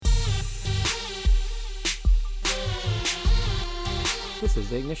This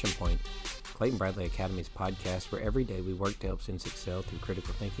is The Ignition Point, Clayton Bradley Academy's podcast where every day we work to help students excel through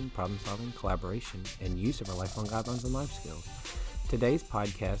critical thinking, problem solving, collaboration, and use of our lifelong guidelines and life skills. Today's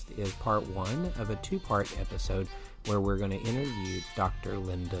podcast is part one of a two-part episode where we're going to interview Dr.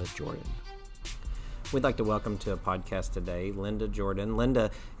 Linda Jordan. We'd like to welcome to a podcast today Linda Jordan.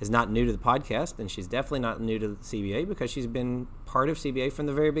 Linda is not new to the podcast, and she's definitely not new to the CBA because she's been part of CBA from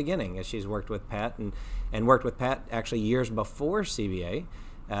the very beginning, as she's worked with Pat and worked with Pat actually years before CBA,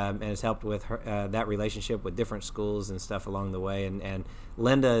 and has helped with her, that relationship with different schools and stuff along the way. And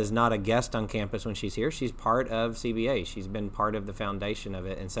Linda is not a guest on campus when she's here. She's part of CBA. She's been part of the foundation of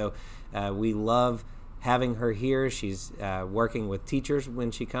it. And so we love having her here. She's working with teachers when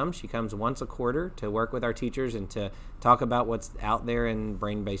she comes. She comes once a quarter to work with our teachers and to talk about what's out there in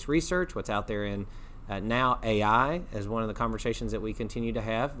brain-based research, what's out there in now AI is one of the conversations that we continue to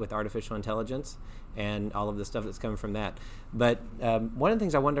have with artificial intelligence and all of the stuff that's coming from that. But one of the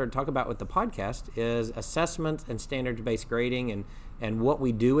things I wanted to talk about with the podcast is assessment and standards-based grading and what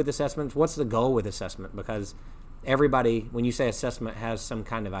we do with assessments. What's the goal with assessment? Because everybody, when you say assessment, has some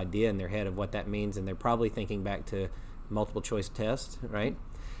kind of idea in their head of what that means, and they're probably thinking back to multiple choice tests, right?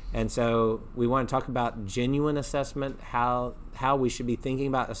 And so we want to talk about genuine assessment, how we should be thinking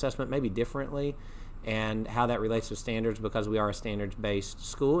about assessment maybe differently, and how that relates to standards, because we are a standards-based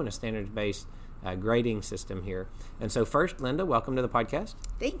school and a standards-based grading system here. And so first, Linda, welcome to the podcast.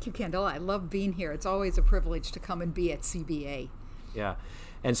 Thank you, Kendall. I love being here. It's always a privilege to come and be at CBA. Yeah.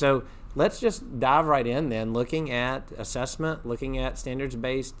 And so let's just dive right in then, looking at assessment, looking at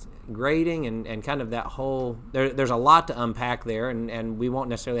standards-based grading, and kind of that whole, there's a lot to unpack there, and we won't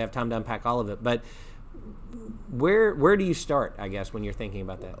necessarily have time to unpack all of it, but where do you start, I guess, when you're thinking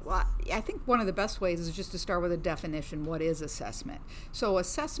about that? Well, I think one of the best ways is just to start with a definition. What is assessment? So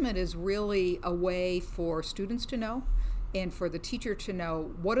assessment is really a way for students to know and for the teacher to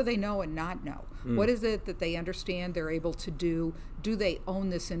know, what do they know and not know? What is it that they understand they're able to do? Do they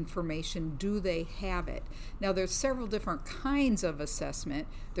own this information? Do they have it? Now, there's several different kinds of assessment.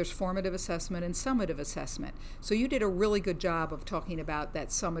 There's formative assessment and summative assessment. So you did a really good job of talking about that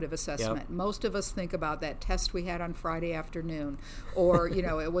summative assessment. Yep. Most of us think about that test we had on Friday afternoon, or,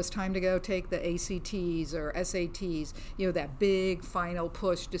 it was time to go take the ACTs or SATs, that big final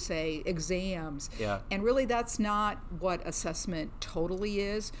push to say exams. Yeah. And really that's not what assessment totally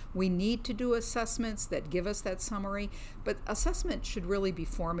is. We need to do assessments that give us that summary, but assessment should really be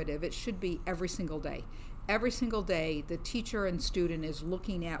formative. It should be every single day. Every single day, the teacher and student is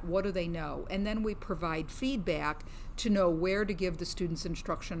looking at what do they know, and then we provide feedback to know where to give the students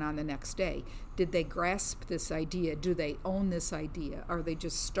instruction on the next day. Did they grasp this idea? Do they own this idea? Are they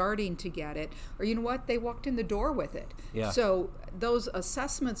just starting to get it? Or you know what? They walked in the door with it. Yeah. So those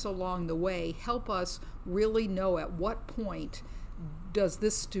assessments along the way help us really know at what point does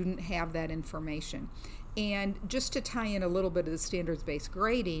this student have that information. And just to tie in a little bit of the standards-based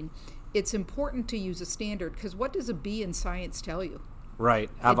grading, it's important to use a standard, because what does a B in science tell you?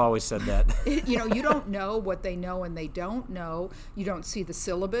 Right. I've always said that. You don't know what they know and they don't know. You don't see the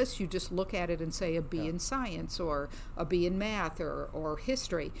syllabus. You just look at it and say a B in science or a B in math or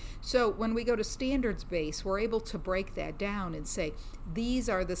history. So when we go to standards-based, we're able to break that down and say, these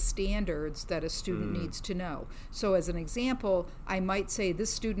are the standards that a student needs to know. So as an example, I might say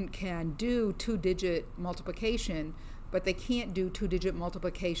this student can do two-digit multiplication, but they can't do two-digit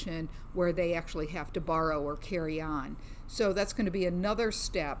multiplication where they actually have to borrow or carry on. So that's going to be another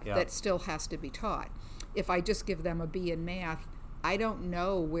step that still has to be taught. If I just give them a B in math, I don't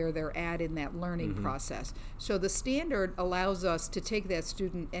know where they're at in that learning process. So the standard allows us to take that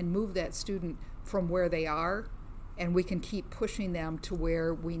student and move that student from where they are, and we can keep pushing them to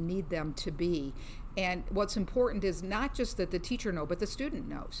where we need them to be. And what's important is not just that the teacher knows, but the student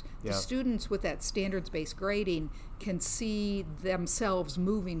knows. The students with that standards-based grading can see themselves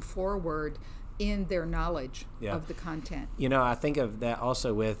moving forward in their knowledge of the content. I think of that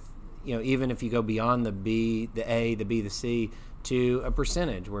also with, even if you go beyond the B, the A, the B, the C, to a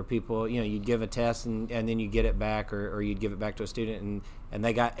percentage where people, you'd give a test and then you get it back, or you'd give it back to a student and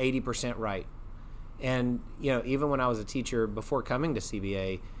they got 80% right. And, even when I was a teacher before coming to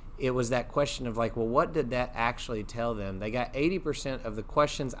CBA, it was that question of like, well, what did that actually tell them? They got 80% of the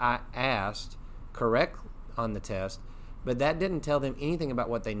questions I asked correct on the test, but that didn't tell them anything about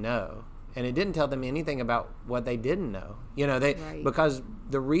what they know. And it didn't tell them anything about what they didn't know. Because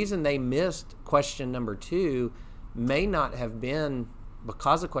the reason they missed question number 2 may not have been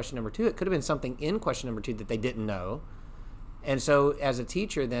because of question number 2. It could have been something in question number 2 that they didn't know. And so as a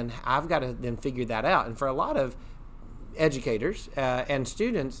teacher, then I've got to then figure that out. And for a lot of educators and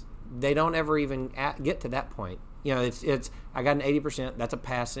students, they don't ever even get to that point. You know, it's I got an 80%, that's a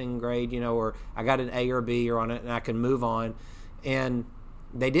passing grade, you know, or I got an A or B or on it, and I can move on. And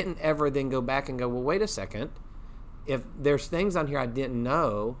they didn't ever then go back and go, well, wait a second. If there's things on here I didn't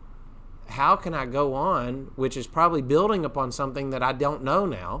know, how can I go on, which is probably building upon something that I don't know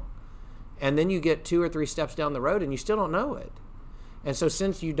now. And then you get 2 or 3 steps down the road and you still don't know it. And so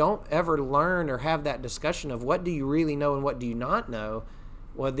since you don't ever learn or have that discussion of what do you really know and what do you not know,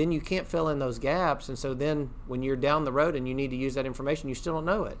 well, then you can't fill in those gaps. And so then when you're down the road and you need to use that information, you still don't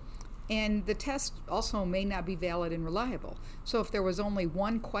know it. And the test also may not be valid and reliable. So if there was only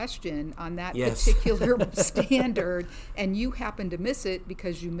one question on that particular standard and you happen to miss it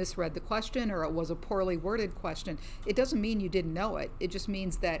because you misread the question or it was a poorly worded question, it doesn't mean you didn't know it. It just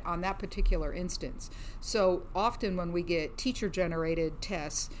means that on that particular instance. So often when we get teacher-generated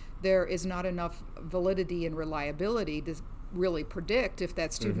tests, there is not enough validity and reliability to really predict if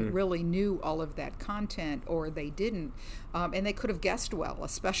that student really knew all of that content or they didn't. And they could have guessed well,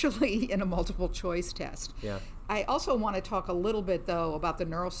 especially in a multiple choice test. Yeah. I also want to talk a little bit, though, about the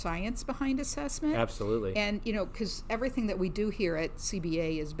neuroscience behind assessment. Absolutely. And, you know, because everything that we do here at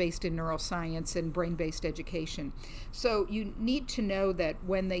CBA is based in neuroscience and brain-based education. So you need to know that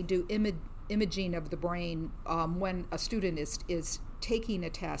when they do imaging of the brain, when a student is taking a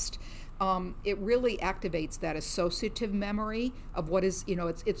test, it really activates that associative memory of what is, you know,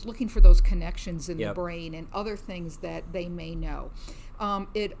 it's looking for those connections in the brain and other things that they may know.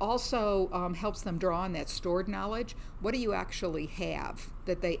 It also helps them draw on that stored knowledge. What do you actually have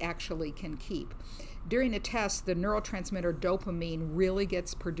that they actually can keep? During a test, the neurotransmitter dopamine really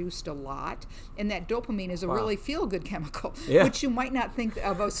gets produced a lot, and that dopamine is a really feel-good chemical, which you might not think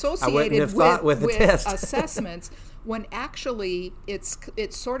of associated with assessments, when actually it's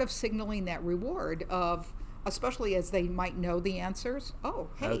sort of signaling that reward of, especially as they might know the answers. Oh,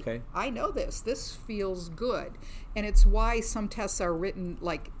 hey, I know this. This feels good. And it's why some tests are written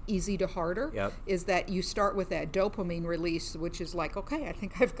like easy to harder, is that you start with that dopamine release, which is like, okay, I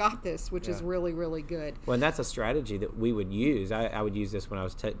think I've got this, which is really, really good. Well, and that's a strategy that we would use. I would use this when I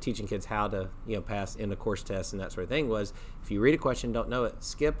was teaching kids how to, you know, pass in the course tests and that sort of thing, was if you read a question, don't know it,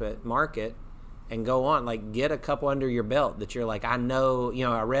 skip it, mark it, and go on. Like, get a couple under your belt that you're like, I know, you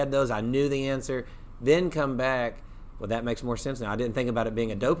know, I read those, I knew the answer. Then come back, well, that makes more sense now. I didn't think about it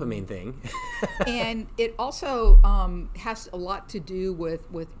being a dopamine thing. And it also has a lot to do with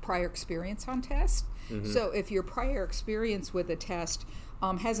prior experience on tests. So if your prior experience with a test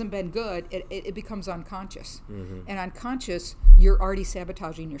hasn't been good, it becomes unconscious. And unconscious, you're already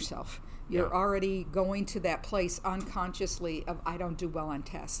sabotaging yourself. You're already going to that place unconsciously of, I don't do well on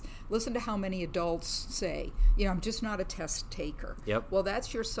tests. Listen to how many adults say, you know, I'm just not a test taker. Well,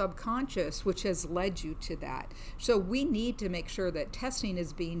 that's your subconscious, which has led you to that. So we need to make sure that testing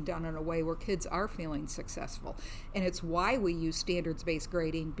is being done in a way where kids are feeling successful. And it's why we use standards-based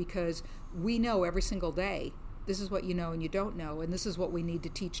grading, because we know every single day, this is what you know and you don't know, and this is what we need to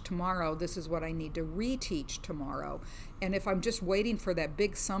teach tomorrow. This is what I need to reteach tomorrow. And if I'm just waiting for that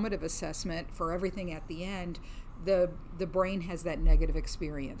big summative assessment for everything at the end, the brain has that negative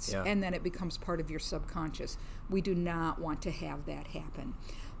experience, and then it becomes part of your subconscious. We do not want to have that happen.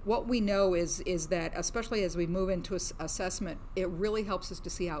 What we know is that, especially as we move into assessment, it really helps us to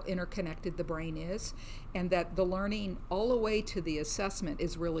see how interconnected the brain is, and that the learning all the way to the assessment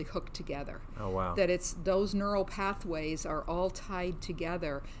is really hooked together. Oh, wow. That it's those neural pathways are all tied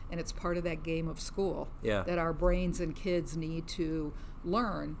together, and it's part of that game of school that our brains and kids need to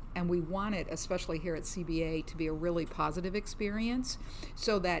learn, and we want it, especially here at CBA, to be a really positive experience,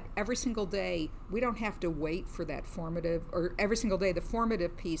 so that every single day we don't have to wait for that formative, or every single day the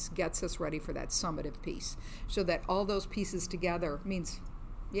formative piece gets us ready for that summative piece, so that all those pieces together means,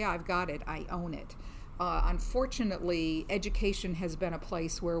 yeah, I've got it, I own it. Unfortunately, education has been a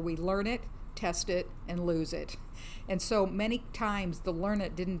place where we learn it, test it, and lose it. And so many times the learn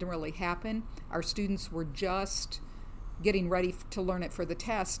it didn't really happen. Our students were just getting ready to learn it for the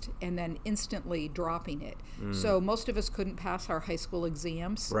test and then instantly dropping it. So most of us couldn't pass our high school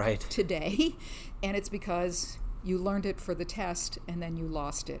exams today, and it's because you learned it for the test and then you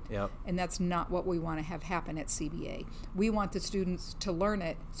lost it. And that's not what we want to have happen at CBA. We want the students to learn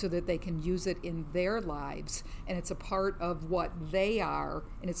it so that they can use it in their lives, and it's a part of what they are,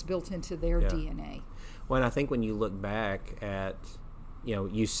 and it's built into their DNA. Well, and I think when you look back at, you know,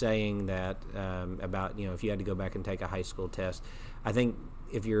 you saying that about, you know, if you had to go back and take a high school test, I think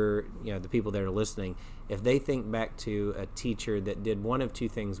if you're, you know, the people that are listening, if they think back to a teacher that did one of two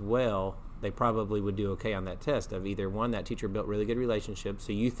things well, they probably would do okay on that test. Of either one, that teacher built really good relationships.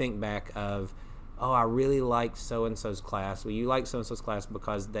 So you think back of, oh, I really liked so-and-so's class. Well, you like so-and-so's class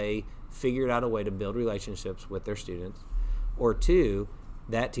because they figured out a way to build relationships with their students. Or two,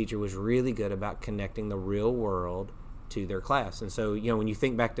 that teacher was really good about connecting the real world to their class. And so, when you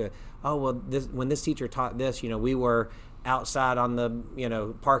think back to, oh, well, when this teacher taught this, we were outside on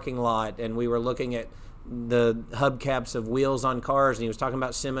the, parking lot, and we were looking at the hubcaps of wheels on cars, and he was talking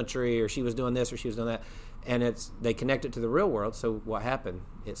about symmetry, or she was doing this or she was doing that. And they connect it to the real world. So what happened?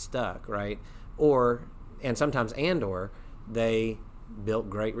 It stuck, right? And sometimes they built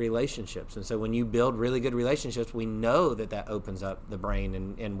great relationships. And so when you build really good relationships, we know that opens up the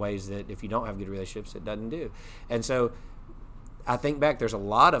brain in ways that if you don't have good relationships, it doesn't do. And so I think back, there's a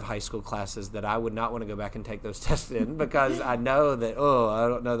lot of high school classes that I would not want to go back and take those tests in because I know that, I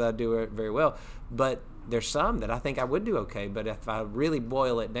don't know that I'd do it very well. But there's some that I think I would do okay. But if I really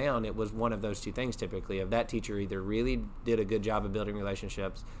boil it down, it was one of those two things typically, of that teacher either really did a good job of building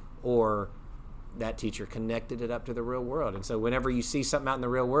relationships, or that teacher connected it up to the real world. And so whenever you see something out in the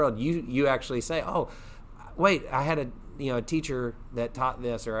real world, you actually say, oh, wait, I had a teacher that taught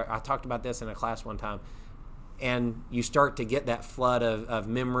this, or I talked about this in a class one time. And you start to get that flood of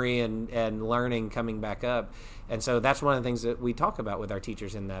memory and learning coming back up. And so that's one of the things that we talk about with our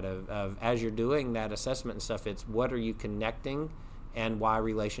teachers in that of as you're doing that assessment and stuff, it's what are you connecting and why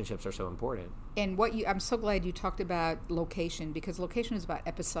relationships are so important. And I'm so glad you talked about location, because location is about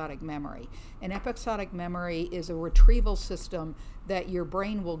episodic memory. And episodic memory is a retrieval system that your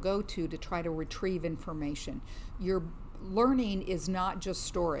brain will go to try to retrieve information. Your learning is not just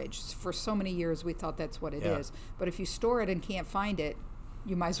storage. For so many years we thought that's what it is. But if you store it and can't find it,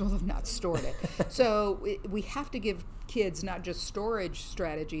 you might as well have not stored it. So we have to give kids not just storage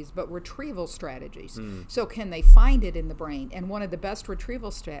strategies, but retrieval strategies. So can they find it in the brain? And one of the best retrieval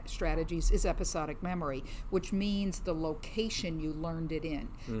strategies is episodic memory, which means the location you learned it in.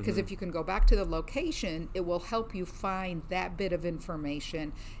 Because if you can go back to the location, it will help you find that bit of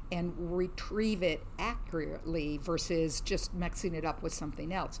information and retrieve it accurately versus just mixing it up with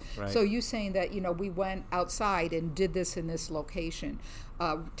something else. Right. So you saying that, we went outside and did this in this location.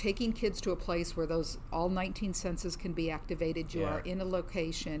 Taking kids to a place where all 19 senses can be activated. You are in a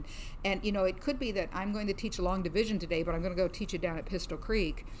location. And, it could be that I'm going to teach long division today, but I'm going to go teach it down at Pistol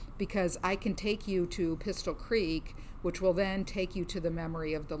Creek, because I can take you to Pistol Creek, which will then take you to the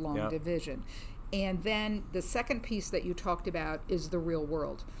memory of the long division. And then the second piece that you talked about is the real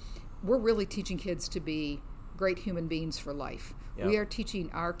world. We're really teaching kids to be great human beings for life. We are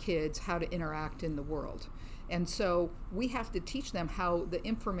teaching our kids how to interact in the world. And so we have to teach them how the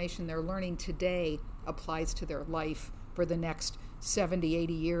information they're learning today applies to their life for the next 70,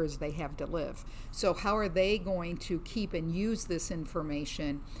 80 years they have to live. So how are they going to keep and use this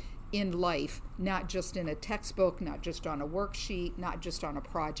information in life, not just in a textbook, not just on a worksheet, not just on a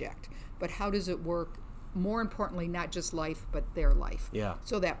project, but how does it work? More importantly, not just life, but their life.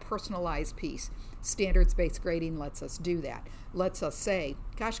 So that personalized piece. Standards-based grading lets us do that. Lets us say,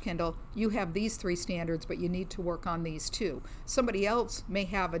 gosh, Kendall, you have these 3 standards, but you need to work on these 2. Somebody else may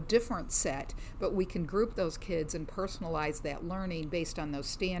have a different set, but we can group those kids and personalize that learning based on those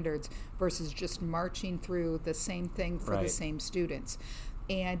standards versus just marching through the same thing for the same students.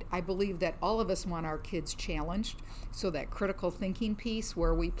 And I believe that all of us want our kids challenged. So that critical thinking piece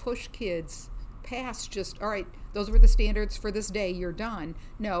where we push kids past just, all right, those were the standards for this day, you're done.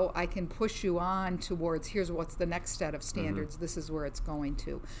 No, I can push you on towards, here's what's the next set of standards, this is where it's going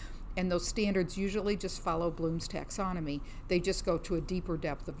to. And those standards usually just follow Bloom's taxonomy. They just go to a deeper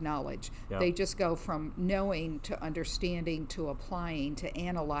depth of knowledge. They just go from knowing to understanding to applying to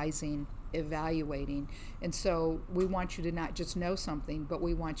analyzing, evaluating. And so we want you to not just know something, but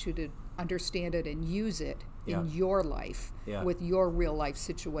we want you to understand it and use it in your life with your real life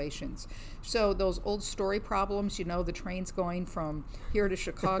situations. So those old story problems, the train's going from here to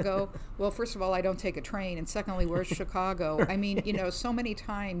Chicago. Well, first of all, I don't take a train. And secondly, where's Chicago? I mean, so many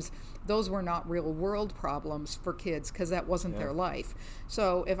times those were not real world problems for kids because that wasn't their life.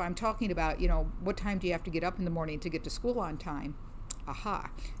 So if I'm talking about, what time do you have to get up in the morning to get to school on time?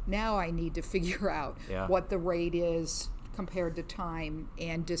 Now I need to figure out what the rate is compared to time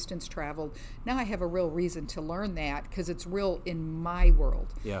and distance traveled. Now I have a real reason to learn that because it's real in my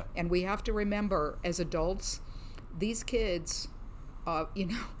world. And we have to remember as adults, these kids,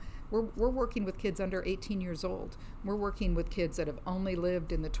 we're working with kids under 18 years old. We're working with kids that have only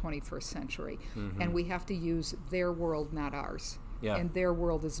lived in the 21st century. And we have to use their world, not ours. And their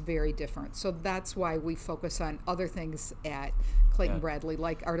world is very different. So that's why we focus on other things at Clayton Bradley,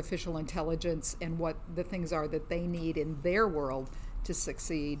 like artificial intelligence and what the things are that they need in their world to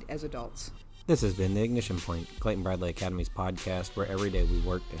succeed as adults. This has been The Ignition Point, Clayton Bradley Academy's podcast, where every day we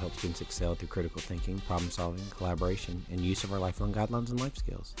work to help students excel through critical thinking, problem solving, collaboration, and use of our lifelong guidelines and life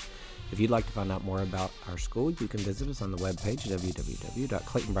skills. If you'd like to find out more about our school, you can visit us on the webpage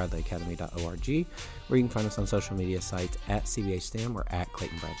www.claytonbradleyacademy.org, where you can find us on social media sites at CBA STEM or at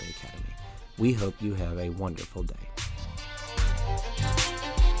Clayton Bradley Academy. We hope you have a wonderful day.